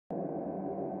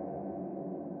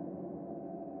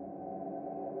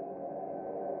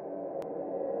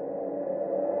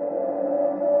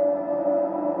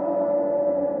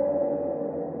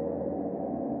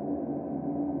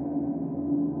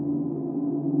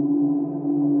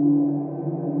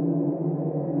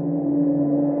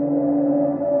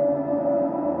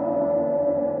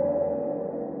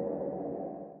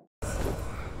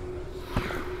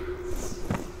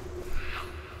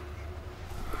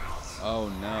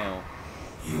Oh.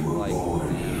 You were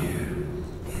born here,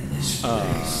 in this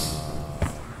place.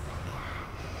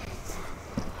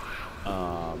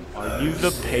 Are you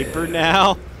the paper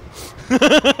now?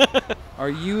 Are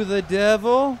you the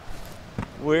devil?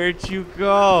 Where'd you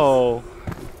go?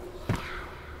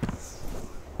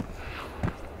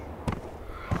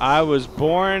 I was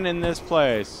born in this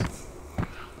place.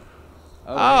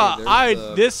 Oh, hey,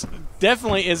 this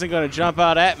definitely isn't going to jump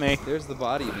out at me. There's the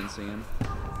body you've been seeing.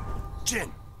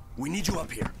 Jin, we need you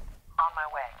up here. On my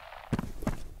way.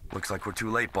 Looks like we're too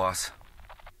late, boss.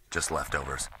 Just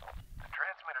leftovers. The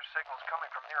transmitter signal's coming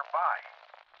from nearby.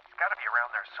 It's gotta be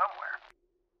around there somewhere.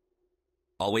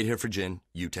 I'll wait here for Jin.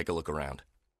 You take a look around.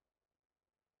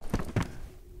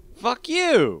 Fuck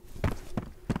you.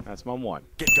 That's my one.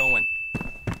 Get going.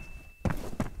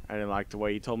 I didn't like the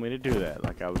way you told me to do that,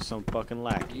 like I was some fucking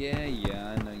lackey.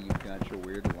 Yeah, I know you've got your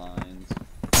weird lines.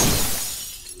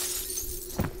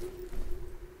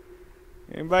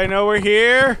 Anybody know we're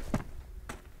here?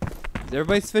 Is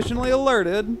everybody sufficiently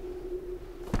alerted?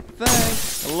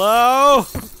 Thanks. Hello?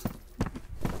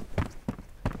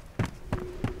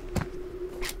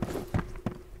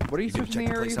 What are you searching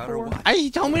the area for?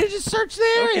 He told me to just search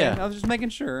the area. Okay, I was just making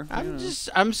sure.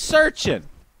 I'm searching.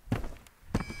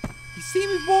 You see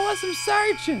me, boss? I'm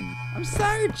searching. I'm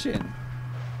searching.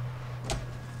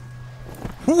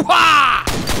 Wah!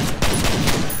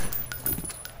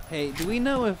 Hey, do we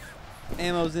know if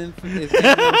ammo's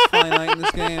finite in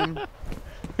this game?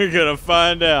 We're gonna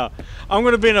find out. I'm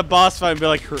gonna be in a boss fight and be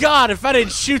like, God, if I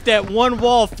didn't shoot that one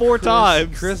wall 4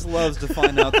 times. Chris loves to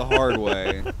find out the hard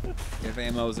way if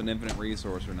ammo is an infinite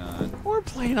resource or not. We're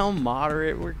playing on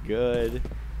moderate. We're good.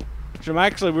 Which I'm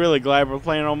actually really glad we're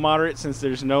playing on moderate since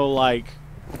there's no like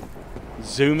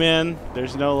zoom in.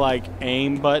 There's no like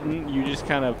aim button. You just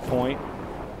kind of point.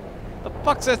 The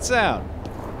fuck's that sound?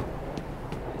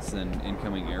 It's an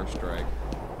incoming airstrike.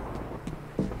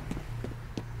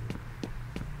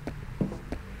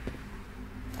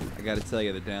 I gotta tell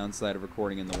you, the downside of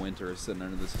recording in the winter is sitting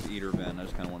under this heater vent. I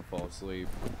just kind of want to fall asleep.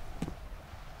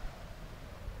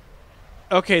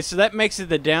 Okay, so that makes it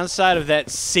the downside of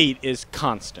that seat is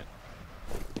constant.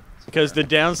 Because the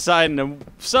downside in the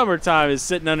summertime is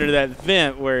sitting under that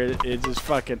vent where it just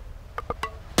fucking...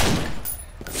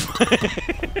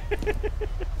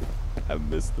 I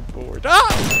missed the board.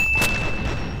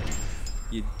 Ah!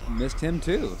 You missed him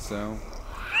too, so...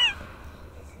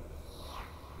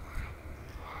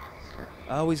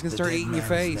 Oh, he's gonna start eating your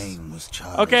face.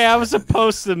 Okay, I was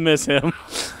supposed to miss him.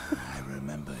 I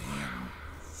remember him,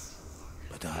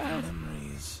 but our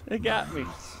memories. It got me.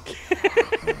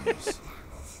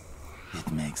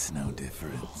 It makes no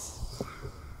difference.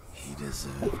 He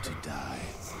deserved to die.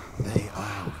 They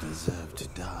all deserve to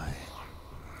die.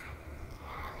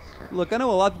 Look, I know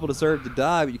a lot of people deserve to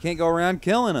die, but you can't go around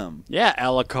killing them. Yeah,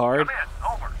 Alucard. Come in,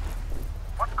 over.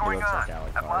 What's going on?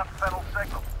 I've lost Fennel's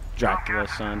signal.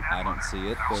 Dracula's son. I don't see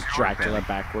it. But Dracula okay.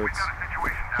 backwards.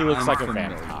 Situation. He looks I'm like a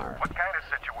familiar. vampire. What kind of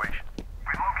situation? We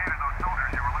located those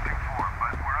soldiers you were looking for,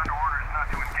 but we're under orders not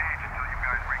to engage until you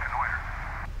guys reconnoiter.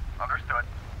 Understood.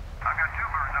 I've got 2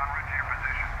 birds en route to your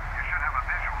position. You should have a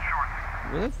visual shortly.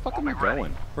 Where the fuck am I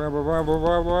going? Rabble,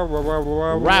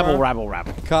 Rabble, rabble,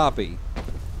 rabble. Copy.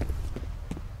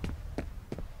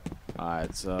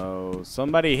 Alright, so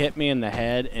somebody hit me in the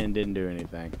head and didn't do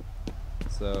anything.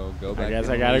 So go back. I guess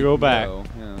and I gotta leave go and back.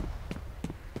 Yeah.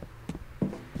 Go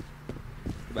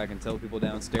back and tell people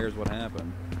downstairs what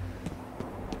happened.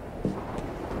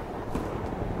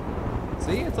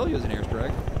 See, I told you it was an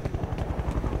airstrike.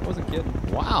 I wasn't kidding.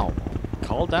 Wow.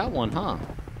 Called that one, huh?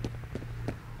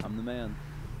 I'm the man.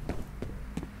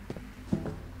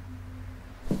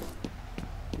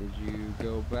 Did you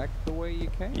go back the way you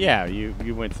came? Yeah,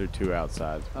 you went through 2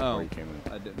 outsides before you came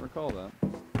in. I didn't recall that.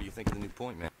 What do you think of the new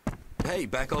point, man? Hey,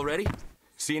 back already?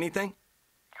 See anything?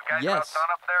 You guys Yes. about done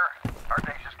up there? Our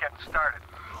day's just getting started.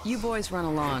 You boys run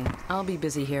along. I'll be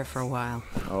busy here for a while.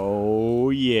 Oh,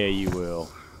 yeah, you will.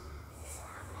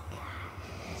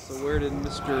 So where did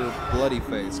Mr.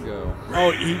 Bloodyface go?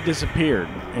 Oh, he disappeared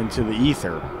into the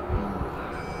ether.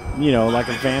 You know, like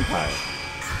a vampire.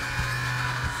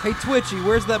 Hey, Twitchy,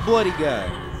 where's that bloody guy?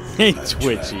 Hey,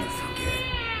 Twitchy.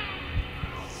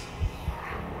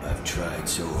 I've tried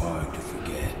so hard to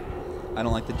forget. I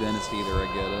don't like the dentist either, I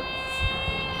get it.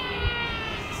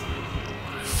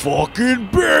 Fucking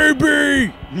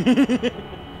baby!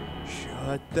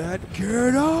 Shut that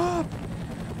kid up!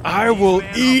 I will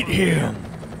eat him.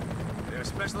 There are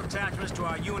special attachments to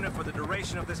our unit for the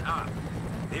duration of this op.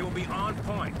 They will be on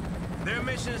point. Their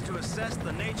mission is to assess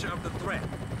the nature of the threat.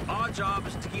 Our job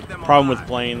is to keep them Problem alive. with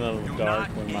playing in the Do dark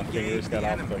not when my engage fingers got the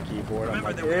off enemy. the keyboard. I'm Remember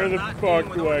like, that we where are the not dealing fuck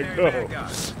with do I ordinary go? bad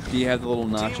guys. Do you have the little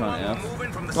notch Team on 1 F? will move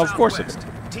in from the Of course it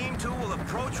southwest. Team 2 will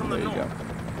approach from There the you north. go.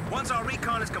 Once our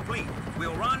recon is complete,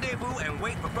 we'll rendezvous and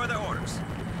wait for further orders.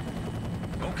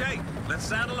 Okay, let's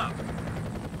saddle up.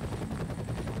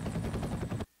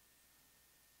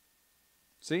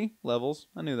 See? Levels.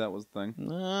 I knew that was the thing.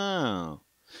 No.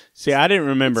 See, I didn't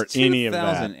remember It's any of that.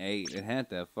 2008. It had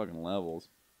to have fucking levels.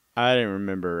 I didn't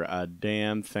remember a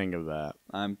damn thing of that.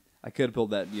 I could have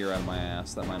pulled that year out of my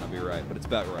ass. That might not be right, but it's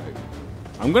about right.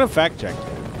 I'm gonna fact check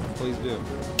it. Please do.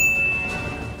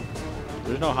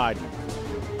 There's no hiding.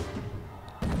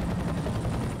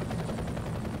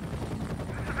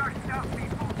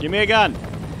 Give me a gun.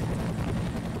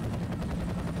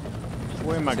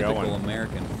 Where am I Typical going?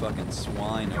 American fucking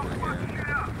swine over here.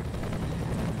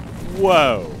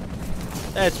 Whoa.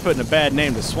 That's putting a bad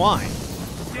name to swine.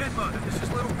 Dead mother, this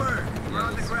is Little Bird. We're Yeah,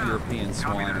 on the those ground. European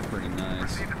swine are pretty nice.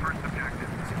 Proceed to first objective.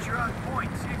 Since you're on point,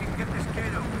 see if you can get this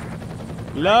gate open.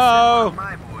 Hello.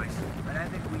 My boys, but I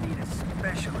think we need a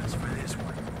specialist for this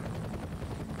one.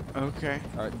 Okay.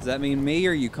 All right, does that mean me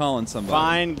or are you calling somebody?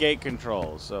 Find gate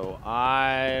control. So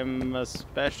I'm a I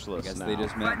specialist guess now. they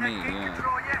just met me, yeah.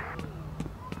 Control yet?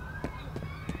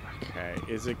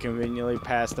 Okay. Is it conveniently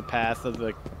past the path of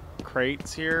the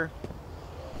crates here?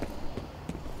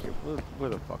 Okay, where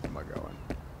the fuck am I going?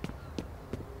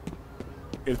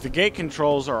 If the gate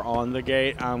controls are on the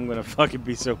gate, I'm gonna fucking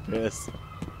be so pissed.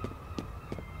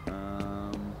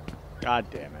 God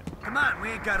damn it. Come on, we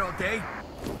ain't got all day.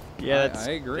 Yeah, that's,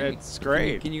 I agree. That's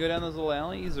great. Can you go down those little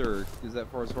alleys, or is that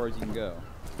far as you can go?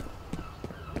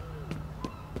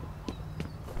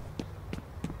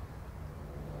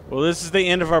 Well, this is the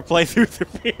end of our playthrough through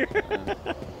here. Alright.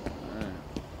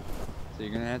 So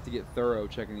you're gonna have to get thorough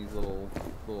checking these little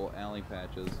alley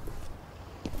patches.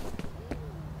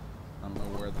 I don't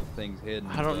know where the thing's hidden.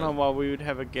 I don't but- know why we would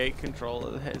have a gate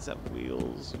controller that has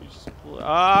wheels. You just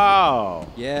oh!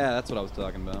 Yeah, that's what I was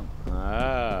talking about.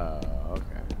 Oh, okay.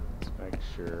 Let's make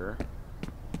sure.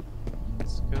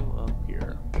 Let's go up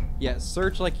here. Yeah,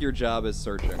 search like your job is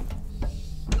searching.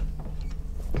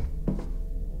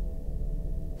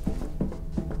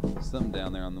 Something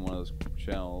down there on one of those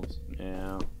shelves.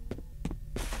 Yeah.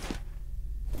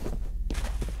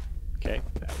 Okay,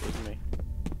 that was me.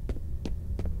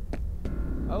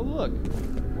 Oh look,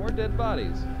 more dead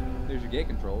bodies. There's your gate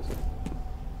controls.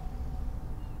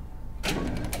 Good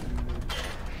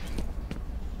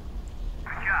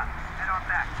job. Head on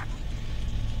back.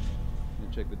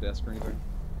 Didn't check the desk or anything.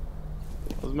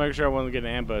 Let's make sure I wasn't getting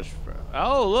ambushed.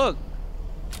 Oh, look!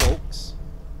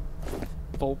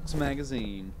 Folks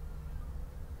magazine.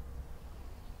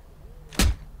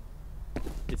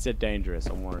 It said dangerous.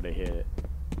 I wanted to hit it.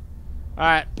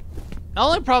 Alright. The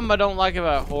only problem I don't like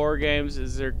about horror games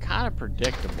is they're kind of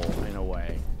predictable in a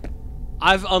way.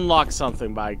 I've unlocked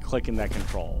something by clicking that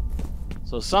control.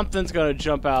 So something's going to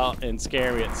jump out and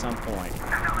scare me at some point. Over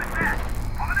there.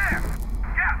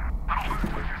 Yeah.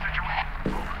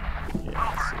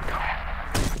 Yeah,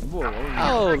 let's see. Whoa,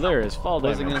 Oh, there is. Fall I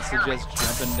wasn't damage. gonna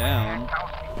suggest jumping down.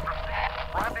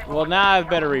 Well, now I have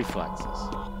better reflexes.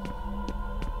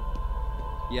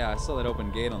 Yeah, I saw that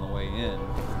open gate on the way in.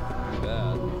 Pretty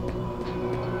bad.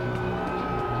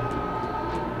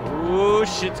 Ooh,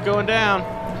 shit's going down.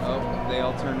 Oh, they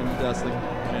all turned into dust like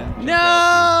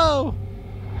No!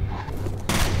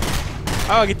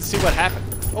 Oh, I get to see what happened.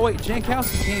 Oh wait,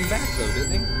 Jankowski came back though,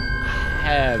 didn't he?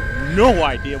 I have no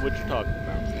idea what you're talking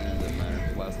about. Yeah, doesn't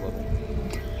matter. Last level.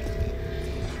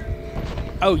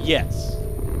 Oh, yes.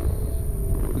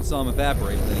 We saw him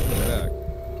evaporate, and then he came back.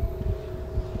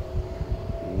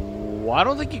 Well, I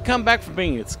don't think you come back from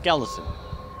being a skeleton.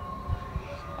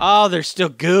 Oh, they're still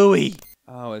gooey.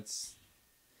 Oh, it's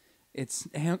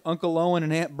Uncle Owen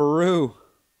and Aunt Beru.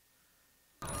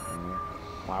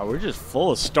 Wow, we're just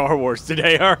full of Star Wars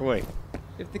today, aren't we?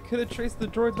 If they could have traced the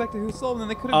droids back to who sold them, then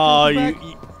they could Oh, have you, traced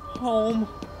them back home.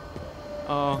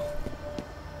 Oh,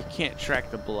 you can't track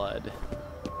the blood.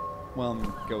 Well,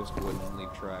 Ghost wouldn't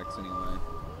leave tracks anyway.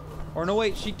 Or no,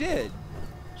 wait, she did.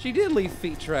 She did leave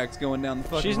feet tracks going down the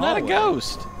fucking She's not a hallway.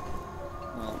 ghost.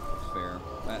 Well,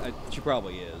 fair. She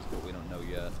probably is, but we don't know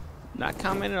yet. Not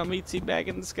commenting on me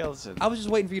teabagging the skeleton. I was just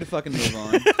waiting for you to fucking move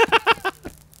on.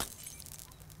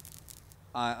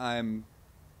 I'm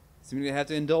seeming to have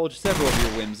to indulge several of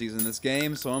your whimsies in this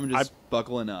game, so I'm just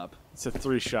buckling up. It's a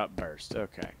 3-shot burst.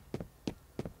 Okay.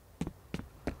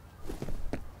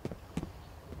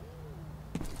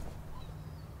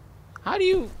 How do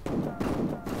you...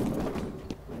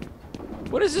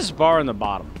 What is this bar in the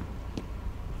bottom?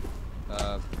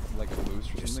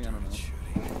 something? I don't know.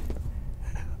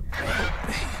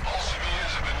 All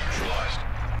civilians have been neutralized.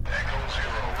 Echo 0,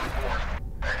 report.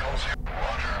 Echo 0,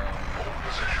 roger. Hold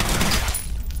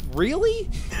position. Really?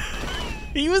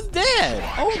 He was dead.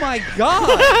 Oh my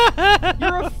god!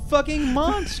 You're a fucking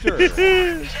monster!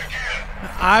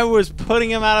 I was putting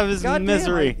him out of his God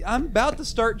misery. damn, I'm about to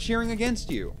start cheering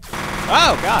against you.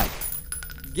 Oh, God.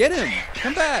 Get him!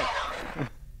 Come back!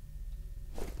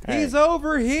 Hey. He's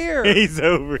over here! He's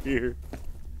over here.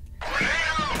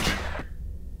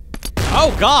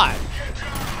 Oh, God.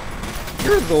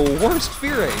 You're the worst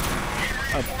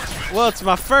F.E.A.R. Well, it's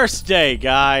my first day,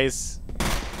 guys.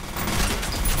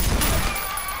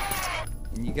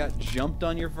 And you got jumped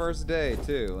on your first day,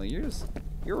 too. Like,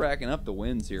 you're racking up the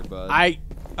wins here, bud.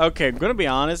 Okay, I'm gonna be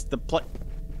honest.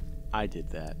 I did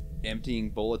that.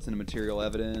 Emptying bullets into material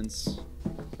evidence.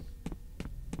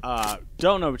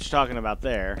 Don't know what you're talking about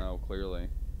there. Oh, clearly.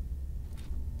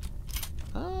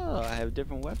 Oh, I have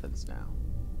different weapons now.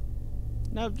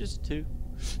 No, just 2.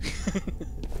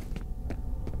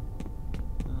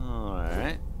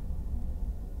 Alright.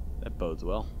 That bodes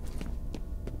well.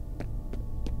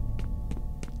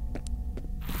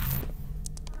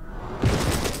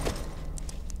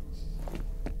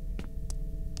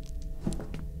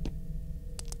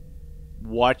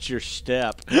 Watch your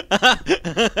step.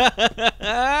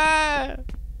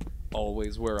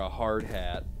 Always wear a hard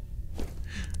hat.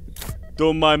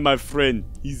 Don't mind my friend.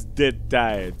 He's dead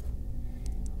tired.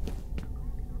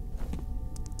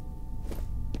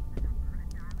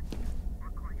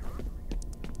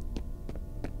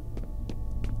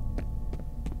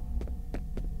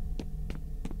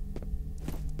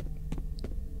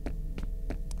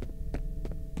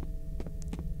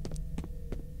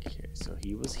 Okay, so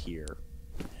he was here.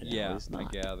 and now Yeah, he's I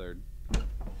not. gathered.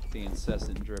 The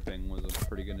incessant dripping was a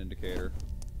pretty good indicator.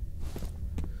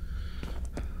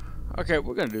 Okay,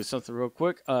 we're gonna do something real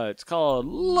quick. It's called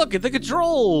Look at the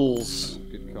Controls.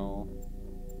 Good call.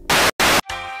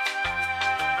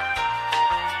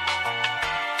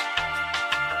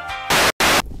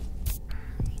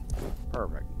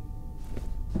 Perfect.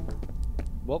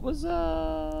 What was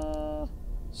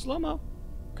slow-mo?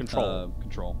 Control.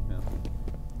 Control, yeah.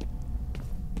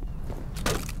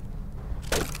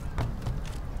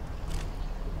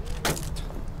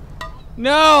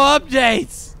 No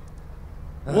updates.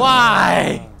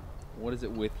 Why? What is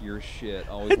it with your shit?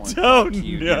 Always want to don't talk to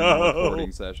you during our know.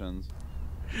 recording sessions.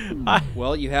 I,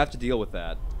 Well, you have to deal with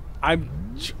that.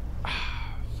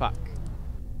 fuck.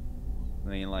 I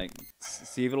mean, like,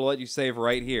 see if it'll let you save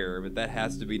right here, but that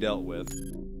has to be dealt with.